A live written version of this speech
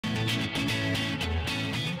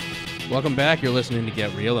Welcome back. You're listening to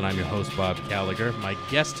Get Real, and I'm your host, Bob Gallagher. My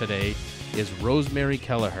guest today is Rosemary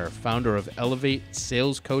Kelleher, founder of Elevate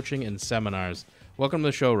Sales Coaching and Seminars. Welcome to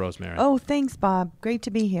the show, Rosemary. Oh, thanks, Bob. Great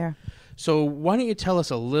to be here. So why don't you tell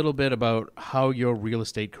us a little bit about how your real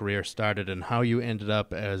estate career started and how you ended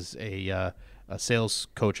up as a sales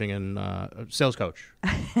coaching and sales coach?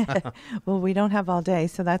 Well, we don't have all day,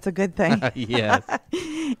 so that's a good thing. Yes.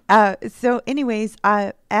 So anyways,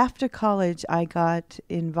 after college, I got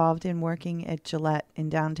involved in working at Gillette in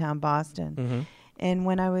downtown Boston. Mm-hmm. And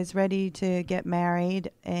when I was ready to get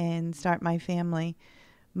married and start my family,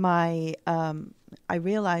 I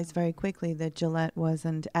realized very quickly that Gillette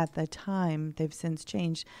wasn't, at the time, they've since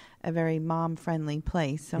changed, a very mom-friendly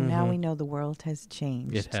place. So now we know the world has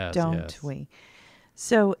changed, It has, don't yes. we?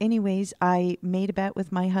 So anyways, I made a bet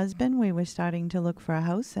with my husband. We were starting to look for a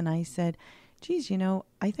house, and I said, geez,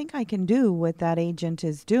 I think I can do what that agent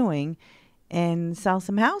is doing and sell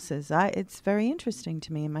some houses. It's very interesting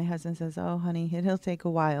to me. And my husband says, oh, honey, it'll take a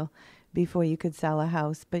while before you could sell a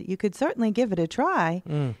house, but you could certainly give it a try.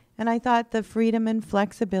 And I thought the freedom and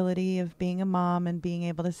flexibility of being a mom and being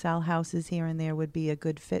able to sell houses here and there would be a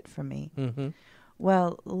good fit for me. Mm-hmm.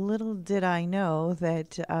 Well, little did I know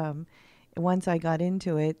that once I got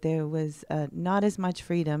into it, there was not as much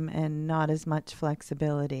freedom and not as much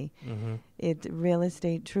flexibility. Mm-hmm. Real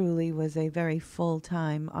estate truly was a very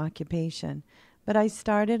full-time occupation. But I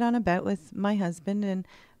started on a bet with my husband, and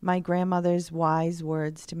my grandmother's wise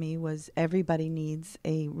words to me was everybody needs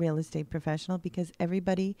a real estate professional because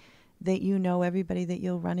everybody that everybody that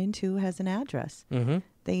you'll run into has an address. Mm-hmm.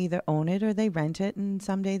 They either own it or they rent it, and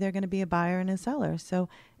someday they're going to be a buyer and a seller. So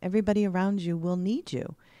everybody around you will need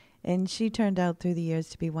you. And she turned out through the years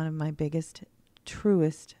to be one of my biggest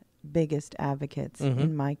advocates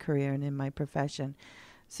in my career and in my profession.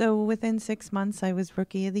 So within 6 months, I was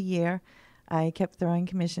Rookie of the Year. I kept throwing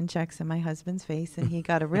commission checks in my husband's face, and he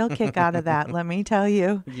got a real kick out of that, let me tell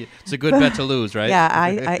you. Yeah, it's a good bet to lose, right?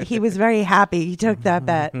 Yeah, he was very happy he took that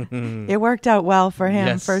bet. It worked out well for him,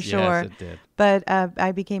 Yes, for sure. Yes, it did. But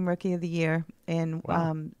I became Rookie of the Year, and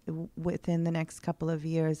Wow. Within the next couple of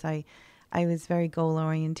years, I was very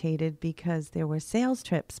goal-orientated because there were sales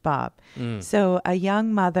trips, Bob. So a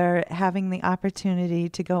young mother having the opportunity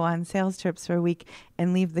to go on sales trips for a week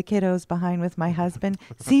and leave the kiddos behind with my husband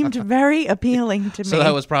seemed very appealing to me. So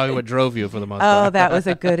that was probably what drove you for the most Oh, part. that was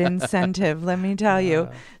a good incentive, let me tell you.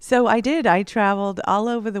 So I did. I traveled all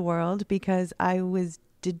over the world because I was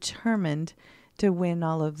determined to win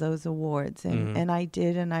all of those awards. And I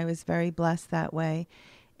did, and I was very blessed that way.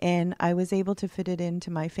 And I was able to fit it into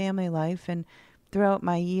my family life. And throughout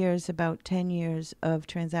my years, about 10 years of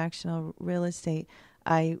transactional real estate,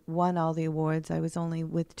 I won all the awards. I was only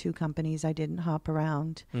with 2 companies. I didn't hop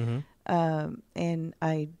around. And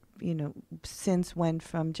I, since went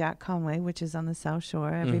from Jack Conway, which is on the South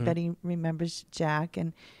Shore. Everybody remembers Jack,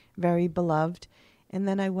 and very beloved. And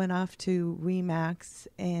then I went off to Remax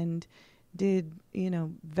and did,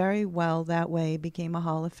 very well that way, became a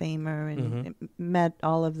Hall of Famer and met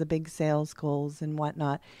all of the big sales goals and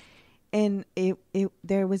whatnot. And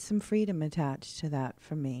there was some freedom attached to that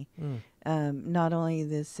for me. Not only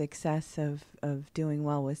the success of doing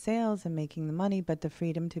well with sales and making the money, but the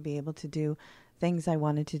freedom to be able to do things I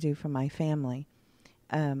wanted to do for my family.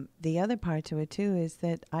 The other part to it, too, is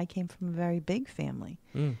that I came from a very big family,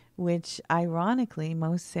 which, ironically,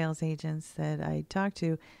 most sales agents that I talk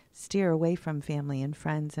to steer away from family and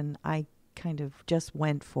friends, and I kind of just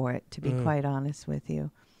went for it, to be quite honest with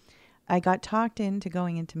you. I got talked into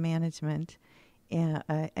going into management, and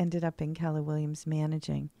I ended up in Keller Williams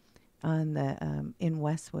managing on the in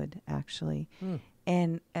Westwood, actually,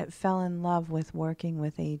 and fell in love with working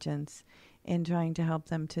with agents and trying to help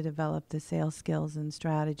them to develop the sales skills and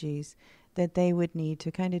strategies that they would need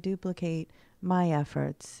to kind of duplicate my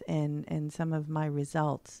efforts and some of my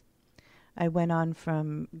results. I went on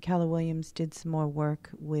from Keller Williams, did some more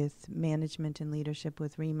work with management and leadership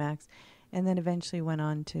with Remax, and then eventually went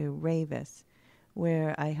on to Ravis,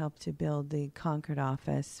 where I helped to build the Concord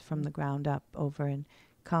office from the ground up over in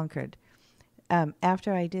Concord.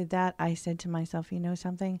 After I did that, I said to myself,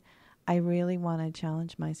 something? I really want to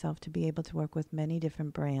challenge myself to be able to work with many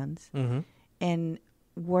different brands and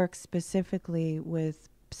work specifically with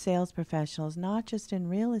sales professionals, not just in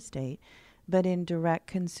real estate, but in direct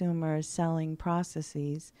consumer selling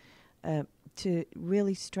processes to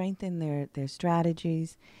really strengthen their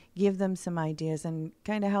strategies, give them some ideas, and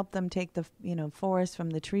kind of help them take the forest from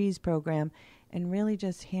the trees program and really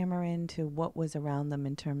just hammer into what was around them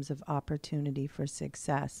in terms of opportunity for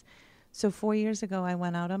success. So 4 years ago, I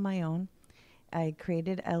went out on my own. I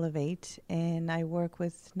created Elevate, and I work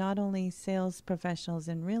with not only sales professionals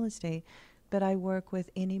in real estate, but I work with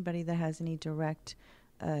anybody that has any direct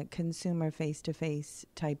consumer face-to-face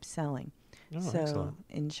type selling. Oh, So excellent.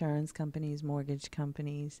 insurance companies, mortgage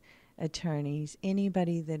companies, attorneys,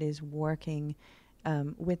 anybody that is working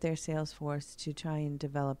with their sales force to try and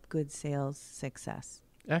develop good sales success.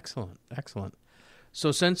 Excellent. Excellent.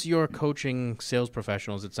 So since you're coaching sales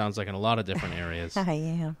professionals, it sounds like in a lot of different areas, I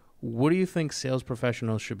am. what do you think sales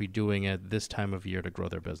professionals should be doing at this time of year to grow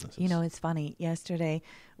their businesses? You know, it's funny. Yesterday,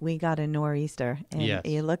 we got a nor'easter, and Yes.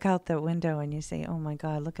 you look out the window and you say, oh, my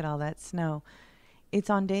God, look at all that snow.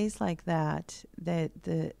 It's on days like that that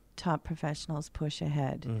the top professionals push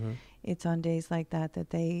ahead. Mm-hmm. It's on days like that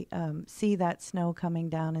that they see that snow coming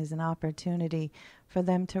down as an opportunity for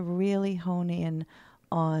them to really hone in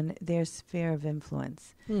on their sphere of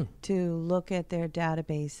influence, to look at their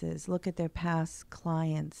databases, look at their past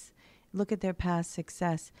clients, look at their past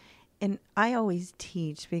success. And I always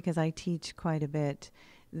teach, because I teach quite a bit,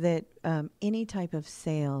 that any type of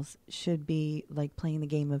sales should be like playing the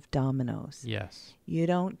game of dominoes. Yes. You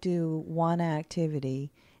don't do one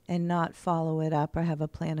activity and not follow it up or have a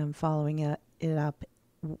plan on following it up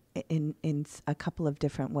in a couple of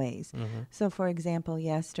different ways. Mm-hmm. So, for example,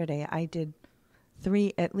 yesterday I did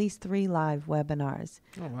at least three live webinars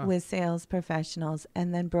with sales professionals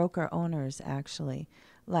and then broker owners actually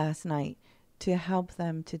last night to help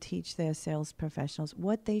them to teach their sales professionals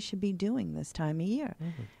what they should be doing this time of year.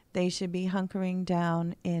 Mm-hmm. They should be hunkering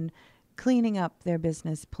down in cleaning up their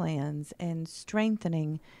business plans and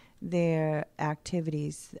strengthening their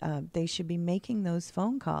activities. They should be making those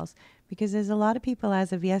phone calls, because there's a lot of people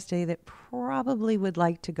as of yesterday that probably would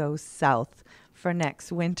like to go south for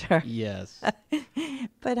next winter. Yes.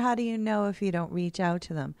 But how do you know if you don't reach out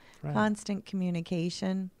to them? Right. Constant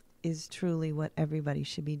communication is truly what everybody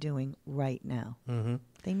should be doing right now. Mm-hmm.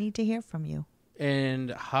 They need to hear from you.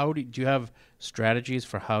 And how do you have strategies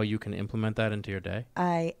for how you can implement that into your day?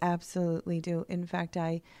 I absolutely do. In fact,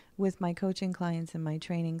 with my coaching clients and my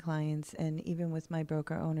training clients, and even with my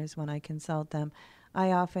broker owners when I consult them,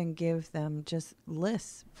 I often give them just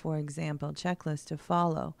lists, for example, checklists to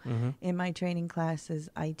follow. Mm-hmm. In my training classes,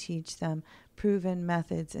 I teach them proven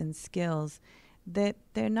methods and skills that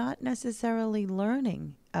they're not necessarily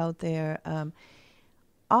learning out there.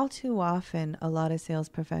 All too often, a lot of sales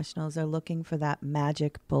professionals are looking for that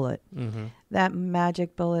magic bullet, that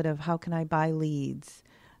magic bullet of how can I buy leads?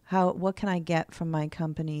 What can I get from my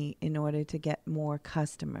company in order to get more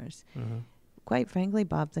customers? Mm-hmm. Quite frankly,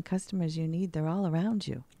 Bob, the customers you need, they're all around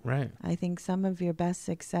you. Right. I think some of your best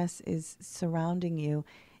success is surrounding you,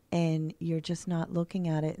 and you're just not looking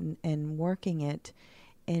at it and working it,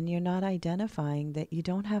 and you're not identifying that you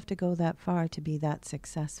don't have to go that far to be that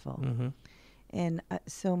successful. Mm-hmm. And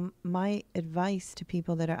so my advice to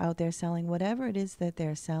people that are out there selling whatever it is that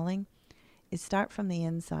they're selling is start from the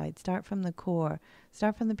inside, start from the core,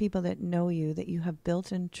 start from the people that know you, that you have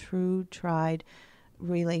built in true, tried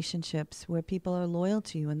relationships where people are loyal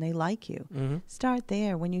to you and they like you. Mm-hmm. Start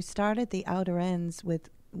there. When you start at the outer ends with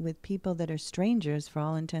people that are strangers for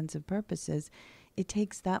all intents and purposes, it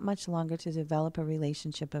takes that much longer to develop a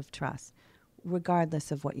relationship of trust,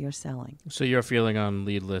 regardless of what you're selling. So your feeling on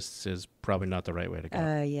lead lists is probably not the right way to go.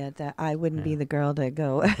 That I wouldn't be the girl to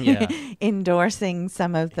go endorsing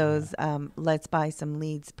some of those let's buy some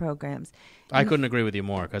leads programs. I couldn't agree with you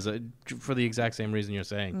more, because for the exact same reason you're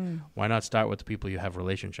saying, why not start with the people you have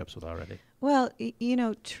relationships with already? Well,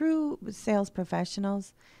 true sales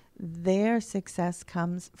professionals, their success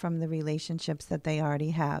comes from the relationships that they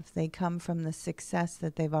already have. They come from the success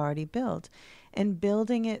that they've already built, and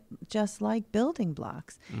building it just like building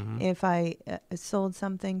blocks. Mm-hmm. If I sold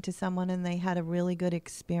something to someone and they had a really good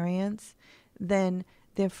experience, then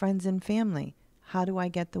their friends and family. How do I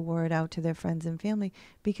get the word out to their friends and family?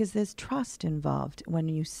 Because there's trust involved when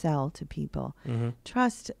you sell to people. Mm-hmm.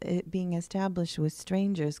 Trust being established with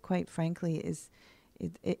strangers, quite frankly,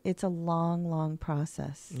 it's a long, long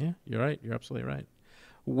process. Yeah, you're right. You're absolutely right.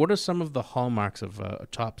 What are some of the hallmarks of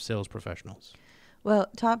top sales professionals? Well,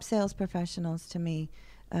 top sales professionals to me,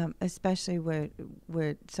 especially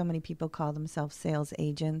where so many people call themselves sales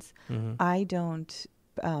agents, I don't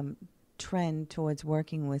trend towards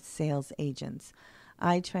working with sales agents.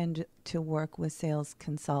 I trend to work with sales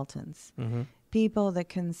consultants, people that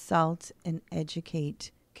consult and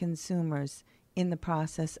educate consumers in the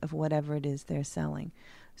process of whatever it is they're selling.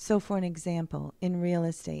 So for an example, in real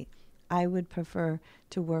estate, I would prefer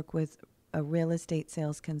to work with a real estate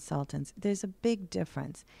sales consultants. There's a big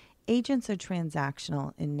difference. Agents are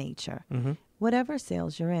transactional in nature. Mm-hmm. whatever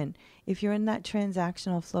sales you're in. If you're in that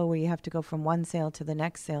transactional flow where you have to go from one sale to the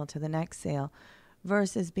next sale to the next sale,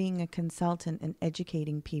 versus being a consultant and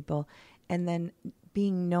educating people and then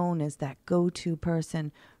being known as that go-to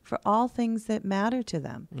person for all things that matter to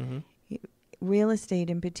them. Mm-hmm. Real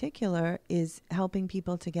estate in particular is helping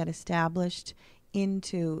people to get established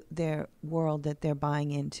into their world that they're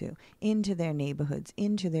buying into their neighborhoods,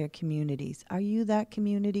 into their communities. Are you that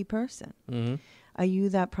community person? Mm-hmm. Are you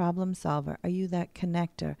that problem solver? Are you that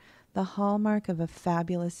connector? The hallmark of a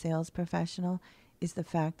fabulous sales professional is the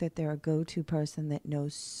fact that they're a go-to person that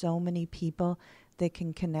knows so many people, that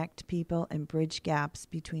can connect people and bridge gaps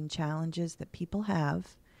between challenges that people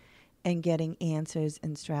have and getting answers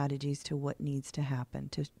and strategies to what needs to happen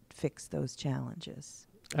to fix those challenges.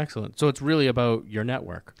 Excellent. So it's really about your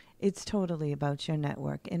network. It's totally about your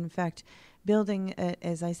network. In fact, building,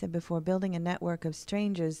 as I said before, building a network of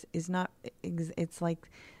strangers is not, it's like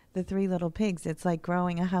the Three Little Pigs. It's like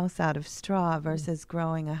growing a house out of straw versus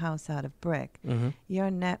growing a house out of brick. Mm-hmm.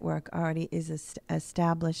 Your network already is an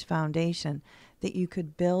established foundation that you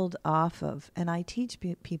could build off of. And I teach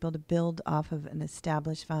people to build off of an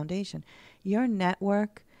established foundation. Your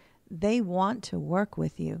network, they want to work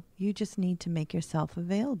with you. You just need to make yourself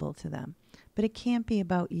available to them. But it can't be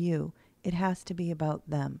about you. It has to be about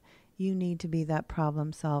them. You need to be that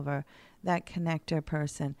problem solver, that connector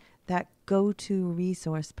person, that go-to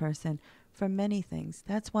resource person for many things.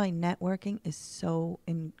 That's why networking is so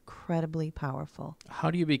incredibly powerful. How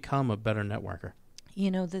do you become a better networker? You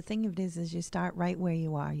know, the thing of it is you start right where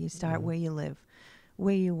you are. You start where you live,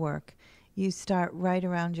 where you work. You start right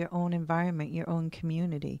around your own environment, your own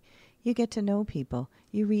community. You get to know people.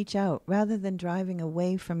 You reach out. Rather than driving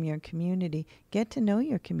away from your community, get to know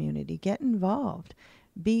your community. Get involved.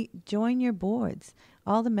 Join your boards.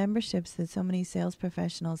 All the memberships that so many sales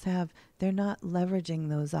professionals have, they're not leveraging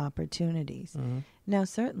those opportunities. Mm-hmm. Now,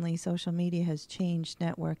 certainly, social media has changed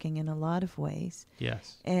networking in a lot of ways.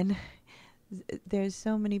 Yes. And there's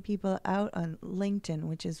so many people out on LinkedIn,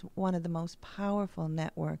 which is one of the most powerful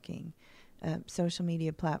networking social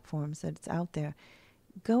media platforms that's out there.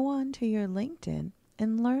 Go on to your LinkedIn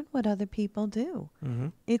and learn what other people do. Mm-hmm.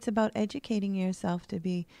 It's about educating yourself to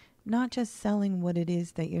be not just selling what it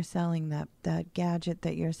is that you're selling, that gadget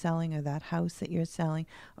that you're selling, or that house that you're selling,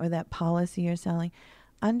 or that policy you're selling.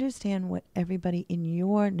 Understand what everybody in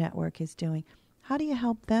your network is doing. How do you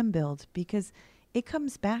help them build? Because it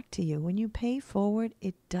comes back to you. When you pay forward,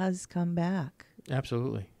 it does come back.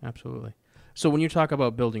 Absolutely. Absolutely. So when you talk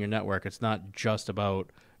about building your network, it's not just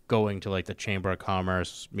about going to like the Chamber of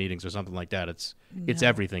Commerce meetings or something like that. It's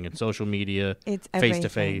everything. It's social media. It's face to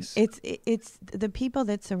face. It's the people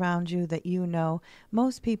that surround you that you know.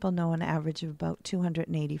 Most people know an average of about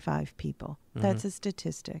 285 people. Mm-hmm. That's a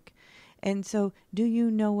statistic. And so, do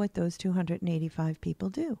you know what those 285 people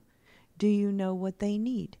do? Do you know what they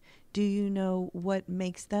need? Do you know what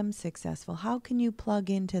makes them successful? How can you plug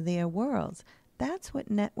into their worlds? That's what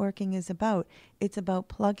networking is about. It's about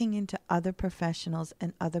plugging into other professionals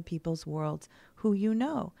and other people's worlds who you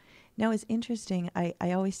know. Now, it's interesting. I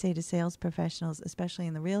always say to sales professionals, especially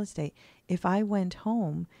in the real estate, if I went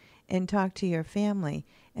home and talked to your family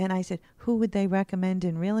and I said, who would they recommend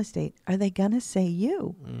in real estate? Are they going to say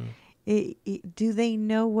you? Do they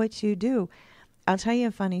know what you do? I'll tell you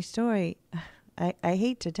a funny story. I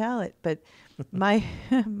hate to tell it, but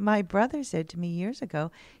my brother said to me years ago,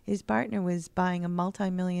 his partner was buying a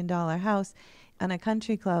multi-million-dollar house on a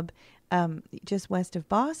country club just west of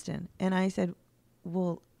Boston. And I said,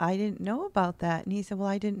 well, I didn't know about that. And he said, well,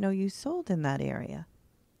 I didn't know you sold in that area.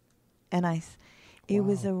 And it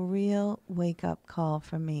was a real wake-up call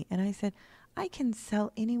for me. And I said, I can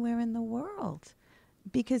sell anywhere in the world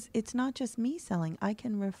because it's not just me selling. I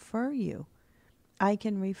can refer you. I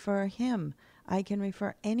can refer him. I can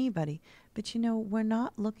refer anybody. But, you know, we're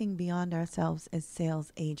not looking beyond ourselves as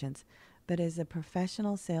sales agents, but as a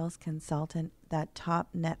professional sales consultant, that top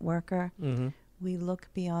networker, we look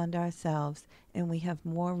beyond ourselves and we have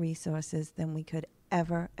more resources than we could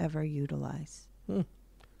ever utilize.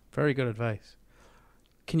 Very good advice.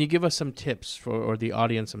 Can you give us some tips or the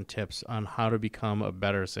audience some tips on how to become a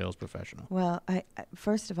better sales professional? Well,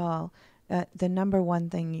 first of all, the number one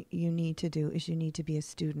thing you need to do is you need to be a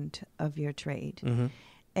student of your trade. Mm-hmm.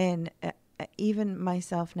 And even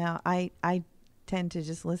myself now, I tend to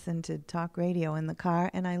just listen to talk radio in the car,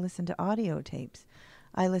 and I listen to audio tapes.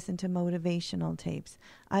 I listen to motivational tapes.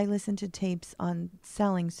 I listen to tapes on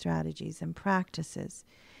selling strategies and practices.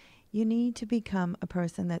 You need to become a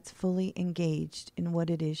person that's fully engaged in what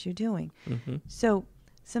it is you're doing. Mm-hmm. So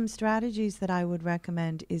some strategies that I would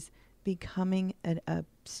recommend is becoming a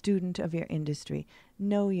student of your industry.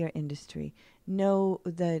 Know your industry. Know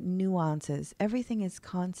the nuances. Everything is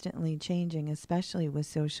constantly changing, especially with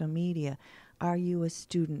social media. Are you a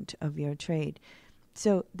student of your trade?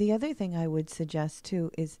 So the other thing I would suggest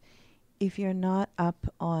too is if you're not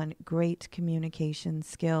up on great communication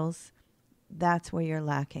skills, that's where you're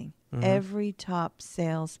lacking. Mm-hmm. Every top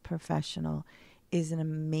sales professional is an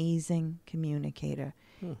amazing communicator.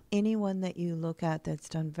 Anyone that you look at that's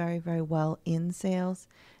done very, very well in sales,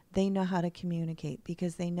 they know how to communicate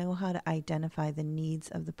because they know how to identify the needs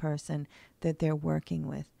of the person that they're working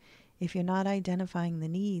with. If you're not identifying the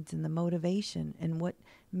needs and the motivation and what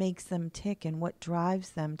makes them tick and what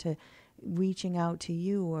drives them to reaching out to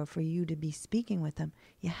you or for you to be speaking with them,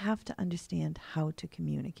 you have to understand how to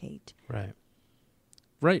communicate. Right.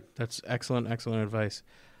 Right. That's excellent advice.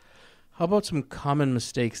 How about some common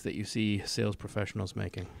mistakes that you see sales professionals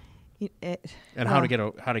making? How to get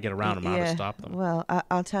around them, how to stop them? Well,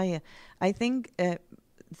 I'll tell you. I think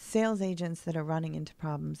sales agents that are running into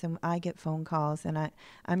problems, and I get phone calls, and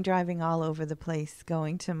I'm driving all over the place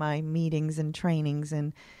going to my meetings and trainings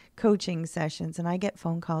and coaching sessions, and I get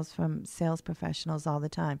phone calls from sales professionals all the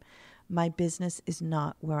time. My business is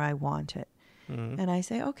not where I want it. Mm-hmm. And I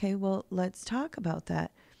say, okay, well, let's talk about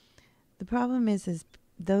that. The problem is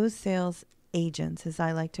those sales agents, as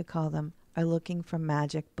I like to call them, are looking for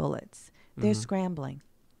magic bullets. They're scrambling.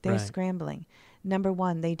 They're scrambling. Number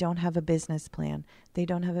one, they don't have a business plan. They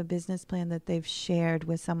don't have a business plan that they've shared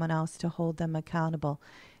with someone else to hold them accountable.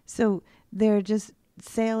 So they're just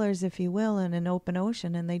sailors, if you will, in an open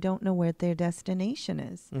ocean, and they don't know where their destination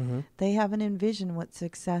is. Mm-hmm. They haven't envisioned what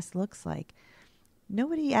success looks like.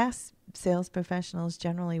 Nobody asks sales professionals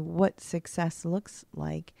generally what success looks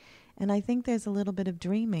like. And I think there's a little bit of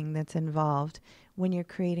dreaming that's involved when you're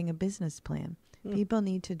creating a business plan. People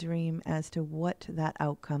need to dream as to what that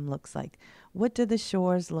outcome looks like. What do the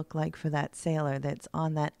shores look like for that sailor that's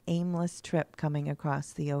on that aimless trip coming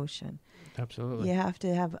across the ocean? Absolutely. You have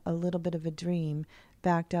to have a little bit of a dream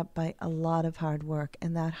backed up by a lot of hard work.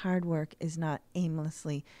 And that hard work is not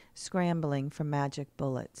aimlessly scrambling for magic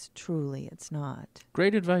bullets. Truly, it's not.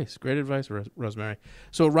 Great advice. Great advice, Rosemary.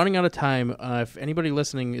 So running out of time, if anybody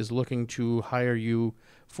listening is looking to hire you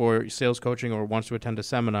for sales coaching or wants to attend a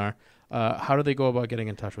seminar, how do they go about getting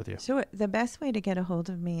in touch with you? So the best way to get a hold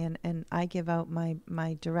of me, and I give out my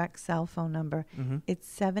direct cell phone number, it's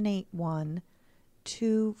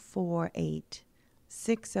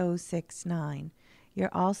 781-248-6069. You're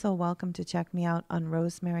also welcome to check me out on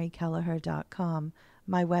rosemarykelleher.com,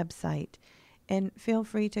 my website. And feel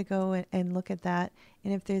free to go and look at that.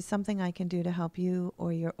 And if there's something I can do to help you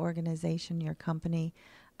or your organization, your company,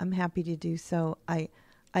 I'm happy to do so. I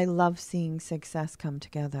love seeing success come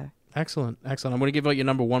together. Excellent. I'm going to give out your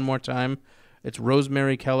number one more time. It's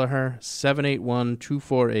Rosemary Kelleher,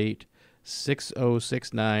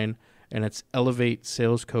 781-248-6069. And it's Elevate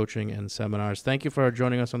Sales Coaching and Seminars. Thank you for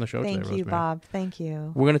joining us on the show today, Rosemary. Thank you, Bob. Thank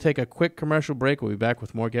you. We're going to take a quick commercial break. We'll be back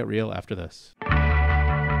with more Get Real after this.